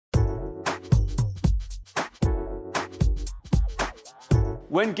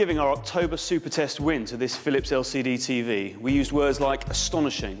When giving our October Super Test win to this Philips LCD TV, we used words like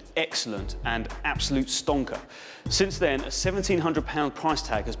astonishing, excellent and absolute stonker. Since then, a £1,700 price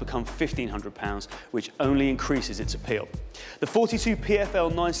tag has become £1,500, which only increases its appeal. The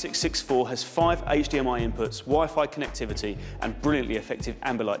 42PFL9664 has 5 HDMI inputs, Wi-Fi connectivity and brilliantly effective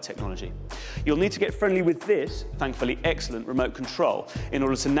Ambilight technology. You'll need to get friendly with this, thankfully excellent, remote control in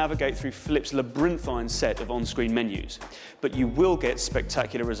order to navigate through Philips' labyrinthine set of on-screen menus. But you will get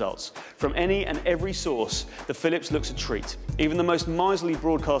spectacular results. From any and every source, the Philips looks a treat. Even the most miserly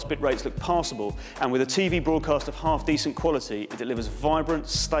broadcast bit rates look passable, and with a TV broadcast of half-decent quality, it delivers vibrant,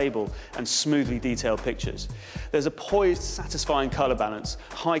 stable and smoothly detailed pictures. There's a poised, satisfying colour balance,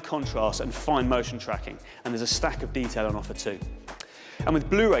 high contrast and fine motion tracking, and there's a stack of detail on offer too. And with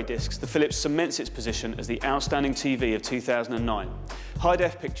Blu-ray discs, the Philips cements its position as the outstanding TV of 2009.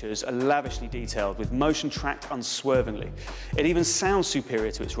 High-def pictures are lavishly detailed with motion tracked unswervingly. It even sounds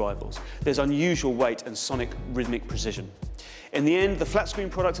superior to its rivals. There's unusual weight and sonic rhythmic precision. In the end, the Flatscreen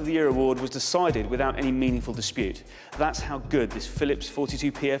Product of the Year award was decided without any meaningful dispute. That's how good this Philips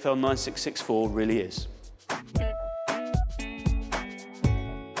 42PFL9664 really is.